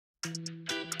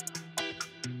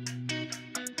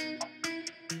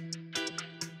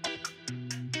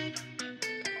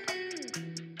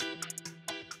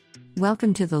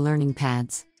Welcome to the Learning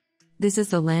Pads. This is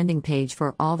the landing page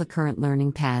for all the current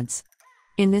learning pads.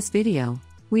 In this video,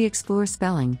 we explore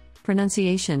spelling,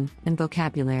 pronunciation, and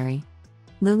vocabulary.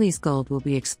 Lily's Gold will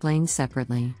be explained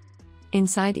separately.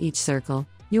 Inside each circle,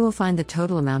 you will find the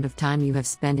total amount of time you have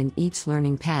spent in each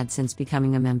learning pad since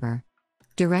becoming a member.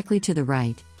 Directly to the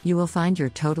right, you will find your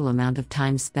total amount of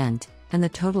time spent, and the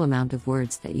total amount of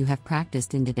words that you have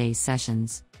practiced in today's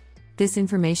sessions. This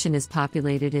information is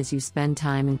populated as you spend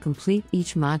time and complete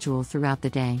each module throughout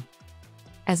the day.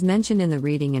 As mentioned in the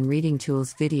Reading and Reading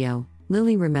Tools video,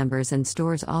 Lily remembers and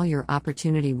stores all your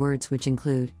opportunity words, which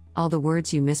include all the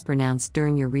words you mispronounced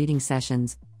during your reading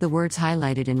sessions, the words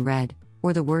highlighted in red,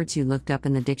 or the words you looked up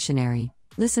in the dictionary,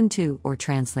 listened to, or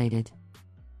translated.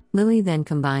 Lily then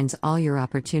combines all your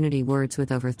opportunity words with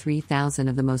over 3,000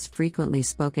 of the most frequently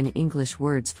spoken English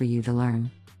words for you to learn.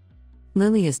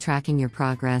 Lily is tracking your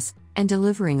progress and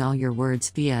delivering all your words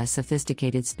via a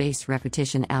sophisticated spaced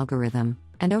repetition algorithm,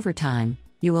 and over time,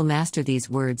 you will master these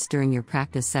words during your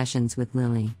practice sessions with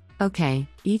Lily. Okay,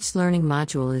 each learning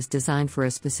module is designed for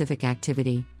a specific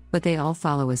activity, but they all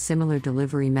follow a similar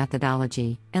delivery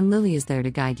methodology, and Lily is there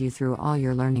to guide you through all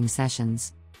your learning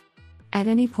sessions. At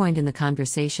any point in the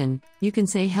conversation, you can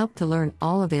say help to learn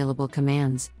all available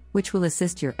commands, which will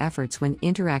assist your efforts when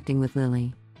interacting with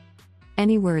Lily.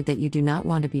 Any word that you do not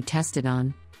want to be tested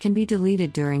on can be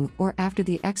deleted during or after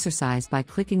the exercise by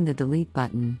clicking the delete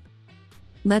button.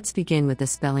 Let's begin with the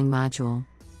spelling module.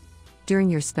 During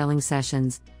your spelling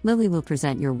sessions, Lily will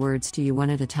present your words to you one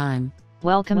at a time.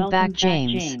 Welcome back,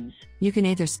 James. You can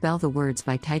either spell the words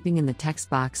by typing in the text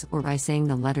box or by saying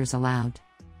the letters aloud.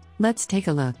 Let's take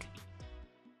a look.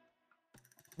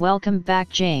 Welcome back,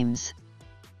 James.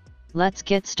 Let's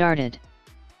get started.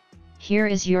 Here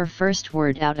is your first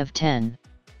word out of 10.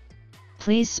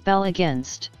 Please spell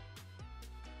against.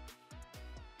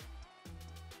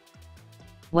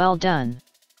 Well done.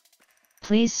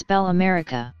 Please spell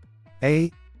America.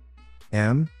 A-M-E-R-I-C-A.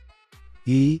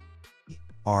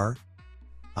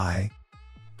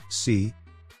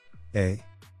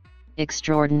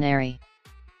 Extraordinary.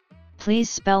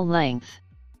 Please spell length.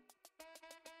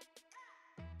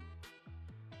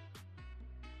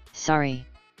 Sorry.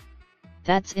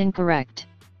 That's incorrect.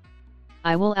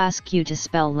 I will ask you to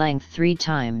spell length 3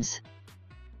 times.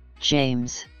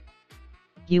 James.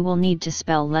 You will need to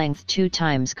spell length 2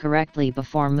 times correctly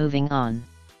before moving on.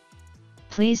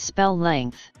 Please spell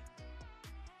length.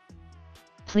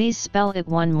 Please spell it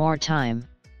one more time.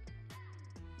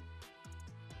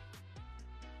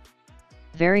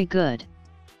 Very good.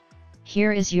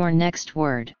 Here is your next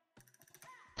word.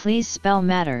 Please spell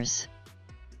matters.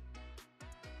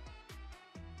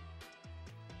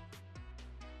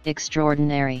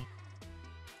 Extraordinary.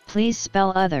 Please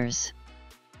spell others.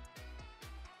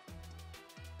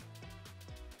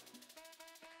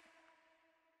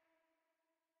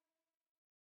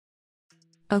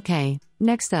 Okay,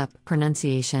 next up,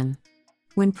 pronunciation.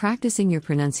 When practicing your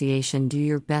pronunciation, do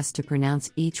your best to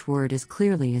pronounce each word as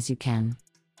clearly as you can.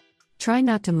 Try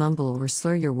not to mumble or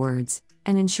slur your words,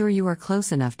 and ensure you are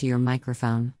close enough to your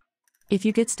microphone. If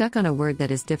you get stuck on a word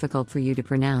that is difficult for you to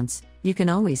pronounce, you can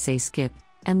always say skip,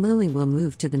 and Lily will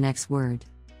move to the next word.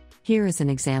 Here is an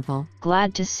example.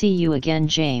 Glad to see you again,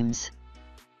 James.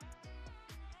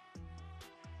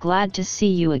 Glad to see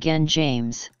you again,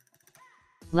 James.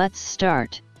 Let's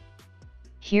start.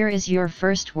 Here is your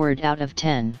first word out of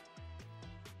 10.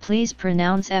 Please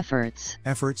pronounce efforts.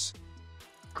 Efforts.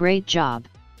 Great job.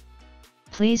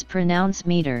 Please pronounce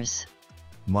meters.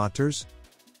 Meters.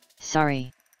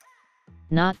 Sorry.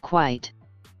 Not quite.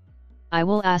 I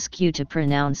will ask you to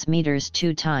pronounce meters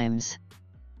 2 times.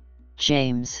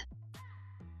 James.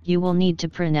 You will need to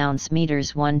pronounce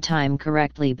meters 1 time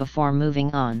correctly before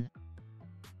moving on.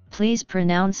 Please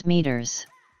pronounce meters.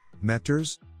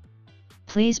 Meters.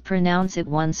 Please pronounce it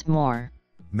once more.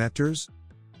 Meters.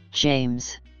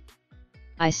 James.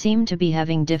 I seem to be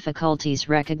having difficulties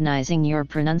recognizing your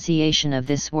pronunciation of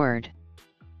this word.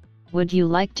 Would you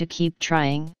like to keep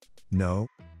trying? No.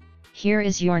 Here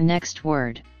is your next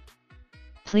word.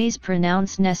 Please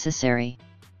pronounce necessary.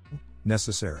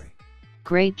 Necessary.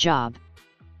 Great job.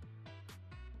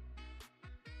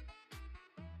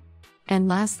 And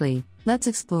lastly, let's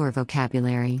explore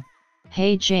vocabulary.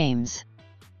 Hey, James.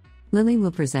 Lily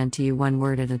will present to you one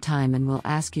word at a time and will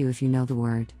ask you if you know the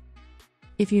word.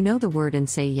 If you know the word and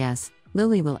say yes,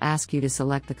 Lily will ask you to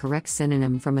select the correct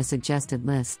synonym from a suggested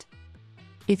list.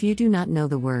 If you do not know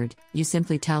the word, you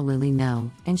simply tell Lily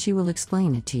no, and she will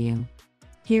explain it to you.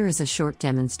 Here is a short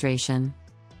demonstration.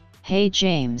 Hey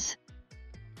James.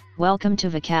 Welcome to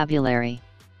Vocabulary.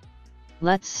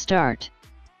 Let's start.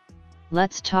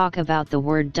 Let's talk about the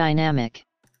word dynamic.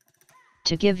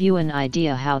 To give you an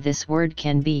idea how this word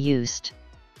can be used.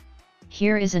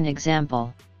 Here is an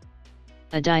example.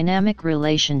 A dynamic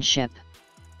relationship.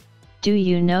 Do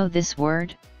you know this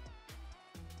word?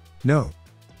 No.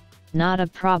 Not a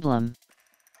problem.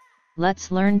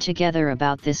 Let's learn together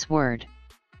about this word.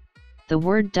 The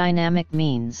word dynamic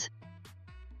means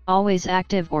always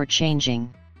active or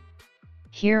changing.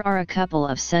 Here are a couple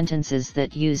of sentences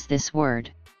that use this word.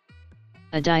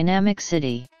 A dynamic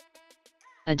city.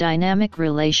 A dynamic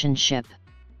relationship.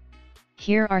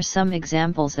 Here are some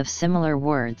examples of similar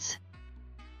words.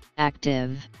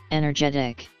 Active,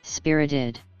 energetic,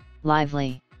 spirited,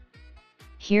 lively.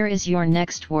 Here is your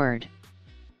next word.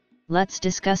 Let's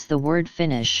discuss the word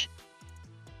finish.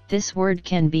 This word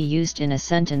can be used in a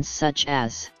sentence such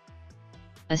as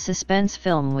a suspense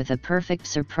film with a perfect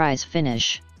surprise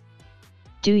finish.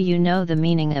 Do you know the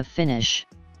meaning of finish?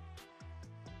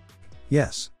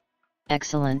 Yes.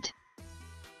 Excellent.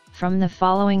 From the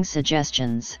following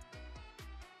suggestions,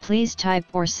 please type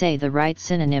or say the right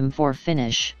synonym for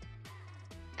finish.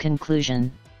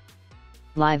 Conclusion.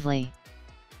 Lively.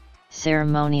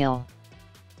 Ceremonial.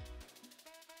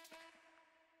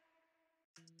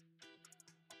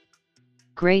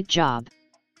 Great job.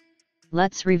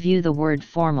 Let's review the word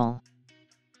formal.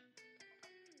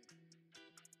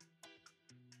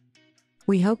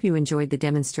 We hope you enjoyed the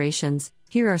demonstrations.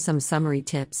 Here are some summary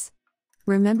tips.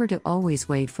 Remember to always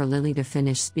wait for Lily to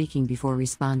finish speaking before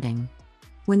responding.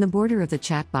 When the border of the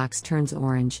chat box turns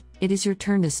orange, it is your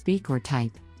turn to speak or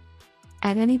type.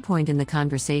 At any point in the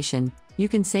conversation, you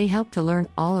can say help to learn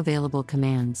all available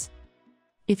commands.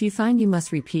 If you find you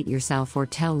must repeat yourself or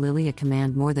tell Lily a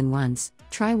command more than once,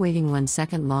 try waiting 1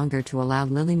 second longer to allow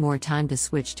Lily more time to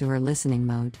switch to her listening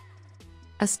mode.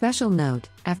 A special note,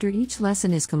 after each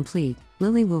lesson is complete,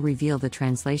 Lily will reveal the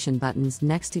translation buttons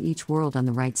next to each word on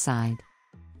the right side.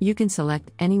 You can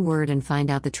select any word and find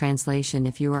out the translation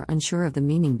if you are unsure of the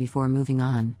meaning before moving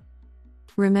on.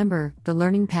 Remember, the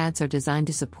learning pads are designed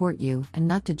to support you and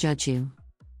not to judge you.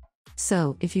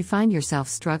 So, if you find yourself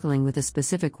struggling with a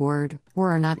specific word, or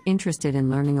are not interested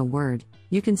in learning a word,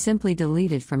 you can simply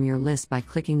delete it from your list by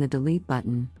clicking the delete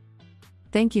button.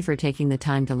 Thank you for taking the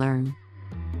time to learn.